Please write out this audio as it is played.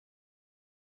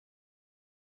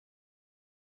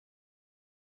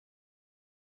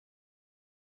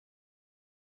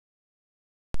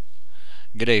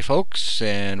G'day folks,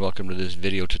 and welcome to this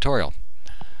video tutorial.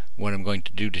 What I'm going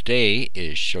to do today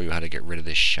is show you how to get rid of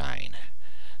this shine.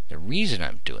 The reason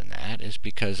I'm doing that is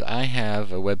because I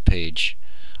have a web page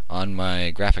on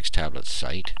my graphics tablet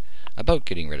site about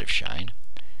getting rid of shine,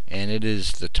 and it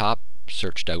is the top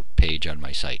searched out page on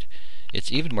my site.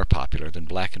 It's even more popular than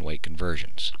black and white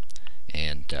conversions,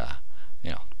 and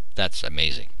that's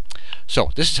amazing.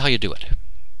 So this is how you do it.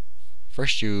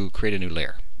 First, you create a new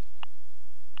layer.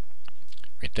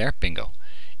 Right there, bingo.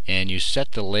 And you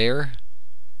set the layer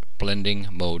blending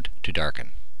mode to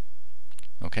darken.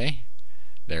 Okay,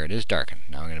 there it is, darken.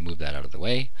 Now I'm going to move that out of the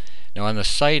way. Now on the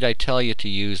site I tell you to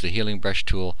use the healing brush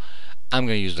tool. I'm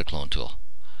going to use the clone tool,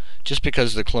 just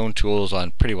because the clone tool is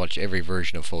on pretty much every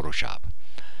version of Photoshop.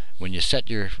 When you select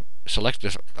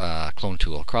the clone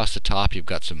tool, across the top you've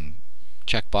got some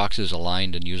check boxes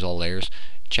aligned and use all layers.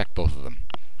 Check both of them.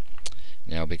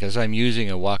 Now because I'm using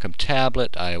a Wacom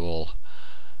tablet, I will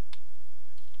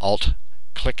Alt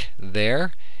click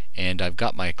there, and I've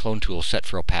got my clone tool set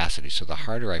for opacity, so the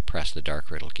harder I press, the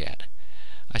darker it'll get.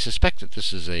 I suspect that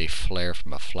this is a flare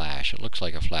from a flash. It looks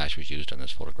like a flash was used on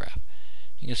this photograph.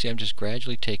 You can see I'm just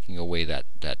gradually taking away that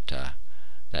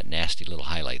nasty little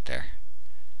highlight there.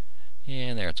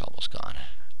 And there, it's almost gone.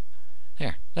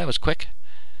 There, that was quick.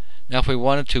 Now if we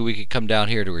wanted to, we could come down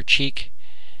here to her cheek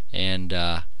and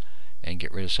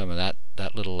get rid of some of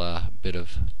that little bit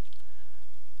of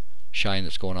shine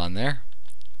that's going on there.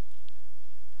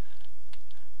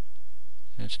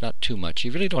 And it's not too much.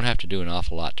 You really don't have to do an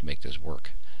awful lot to make this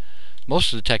work.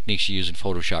 Most of the techniques you use in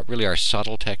Photoshop really are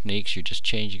subtle techniques. You're just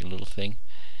changing a little thing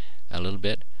a little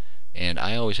bit. And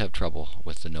I always have trouble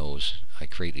with the nose. I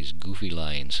create these goofy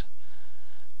lines.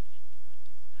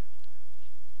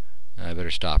 I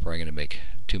better stop or I'm going to make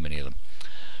too many of them.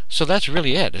 So that's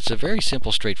really it. It's a very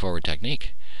simple, straightforward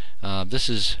technique. This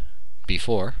is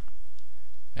before,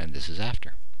 and this is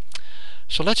after.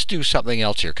 So let's do something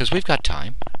else here, because we've got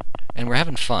time and we're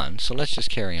having fun, so let's just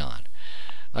carry on.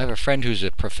 I have a friend who's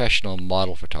a professional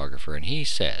model photographer, and he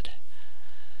said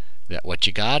that what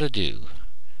you gotta do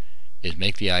is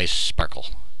make the eyes sparkle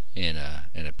in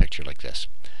a picture like this.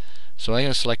 So I'm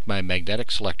going to select my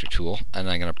magnetic selector tool, and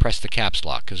I'm going to press the caps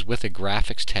lock, because with a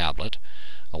graphics tablet,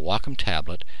 a Wacom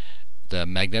tablet, the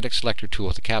magnetic selector tool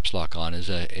with the caps lock on is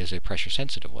a pressure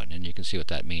sensitive one, and you can see what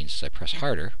that means. As I press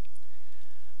harder,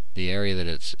 the area that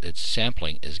it's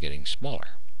sampling is getting smaller.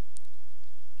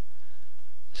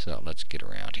 So let's get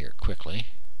around here quickly.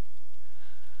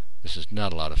 This is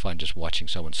not a lot of fun just watching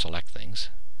someone select things.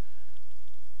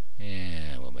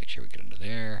 And we'll make sure we get into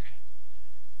there.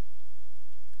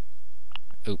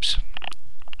 Oops.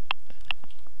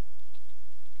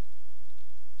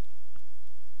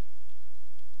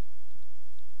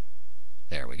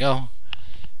 There we go.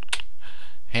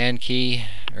 Hand key,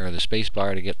 or the space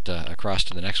bar to get across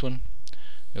to the next one.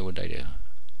 What would I do?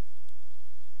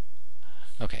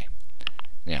 Okay.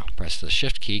 Now press the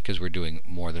shift key, because we're doing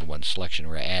more than one selection.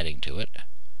 We're adding to it.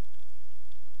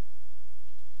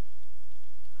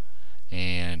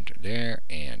 And there,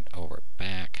 and over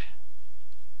back.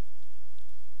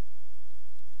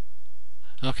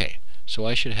 Okay, so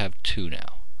I should have two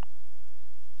now.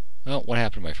 Well, what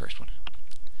happened to my first one?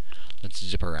 Let's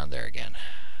zip around there again.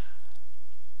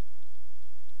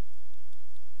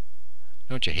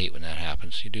 Don't you hate when that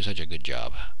happens? You do such a good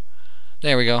job.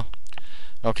 There we go.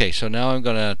 Okay, so now I'm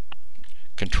going to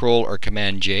Control or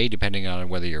Command J, depending on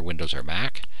whether your Windows or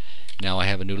Mac. Now I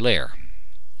have a new layer.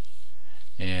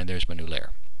 And there's my new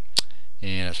layer.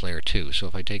 And it's layer 2. So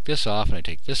if I take this off and I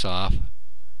take this off,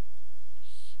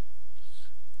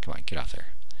 come on, get off there.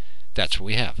 That's what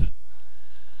we have.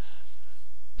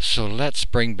 So let's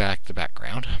bring back the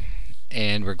background,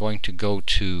 and we're going to go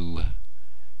to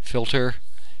Filter,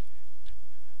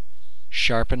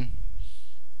 Sharpen,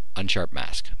 Unsharp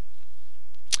Mask.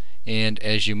 And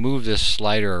as you move this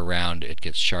slider around, it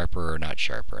gets sharper or not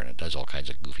sharper, and it does all kinds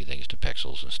of goofy things to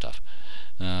pixels and stuff.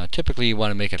 Typically you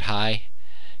want to make it high,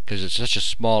 because it's such a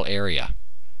small area.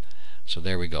 So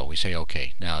there we go. We say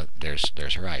OK. Now there's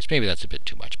her eyes. Maybe that's a bit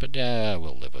too much, but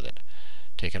we'll live with it.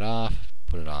 Take it off,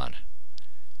 put it on.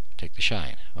 Take the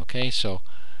shine. Okay, so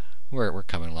we're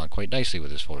coming along quite nicely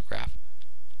with this photograph.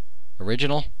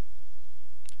 Original,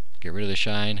 get rid of the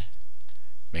shine,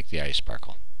 make the eyes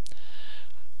sparkle.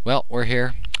 Well, we're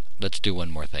here. Let's do one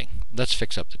more thing. Let's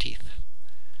fix up the teeth.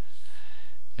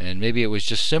 And maybe it was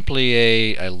just simply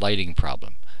a lighting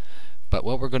problem. But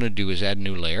what we're going to do is add a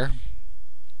new layer.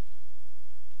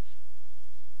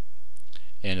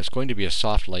 And it's going to be a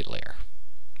soft light layer.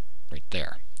 Right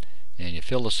there. And you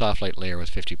fill the soft light layer with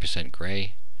 50%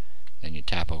 gray, and you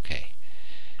tap OK.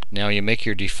 Now you make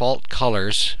your default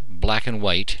colors black and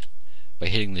white by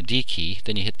hitting the D key,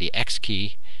 then you hit the X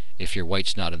key if your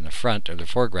white's not in the front or the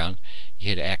foreground. You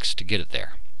hit X to get it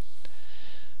there.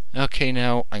 Okay,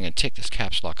 now I'm going to take this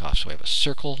caps lock off so I have a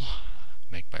circle.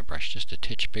 Make my brush just a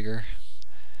titch bigger.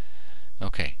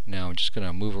 Okay, now I'm just going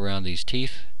to move around these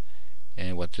teeth,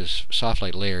 and what this soft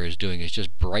light layer is doing is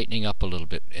just brightening up a little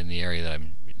bit in the area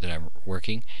that I'm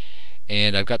working.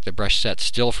 And I've got the brush set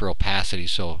still for opacity,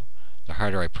 so the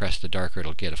harder I press, the darker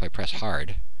it'll get. If I press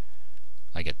hard,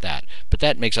 I get that. But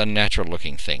that makes unnatural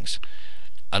looking things.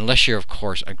 Unless you're, of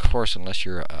course, unless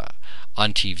you're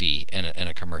on TV in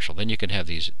a commercial, then you can have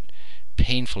these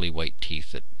painfully white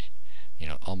teeth that, you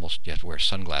know, almost you have to wear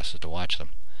sunglasses to watch them.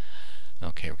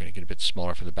 Okay, we're going to get a bit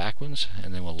smaller for the back ones,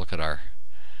 and then we'll look at our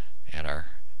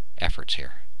efforts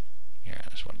here. Yeah,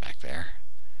 there's one back there,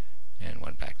 and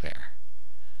one back there.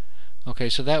 Okay,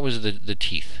 so that was the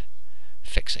teeth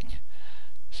fixing.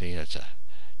 See,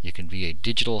 you can be a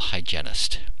digital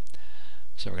hygienist.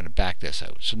 So we're going to back this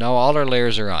out. So now all our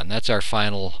layers are on. That's our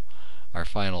final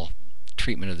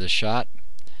treatment of this shot.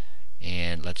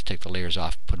 And let's take the layers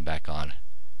off, put them back on,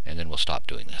 and then we'll stop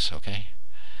doing this, okay?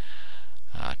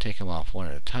 Take them off one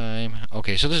at a time.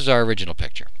 Okay, so this is our original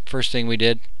picture. First thing we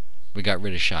did, we got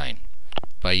rid of shine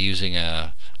by using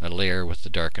a layer with the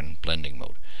darken blending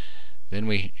mode. Then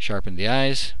we sharpened the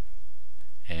eyes,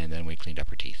 and then we cleaned up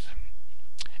her teeth.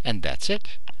 And that's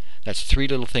it. That's 3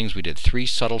 little things we did, 3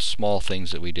 subtle small things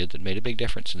that we did that made a big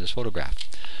difference in this photograph.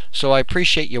 So I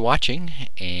appreciate you watching,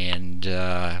 and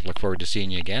look forward to seeing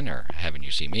you again, or having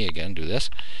you see me again do this.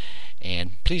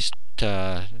 And please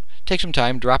take some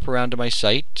time, drop around to my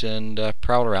site, and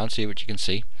prowl around, see what you can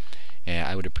see.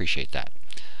 I would appreciate that.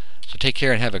 So take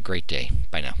care and have a great day.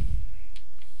 Bye now.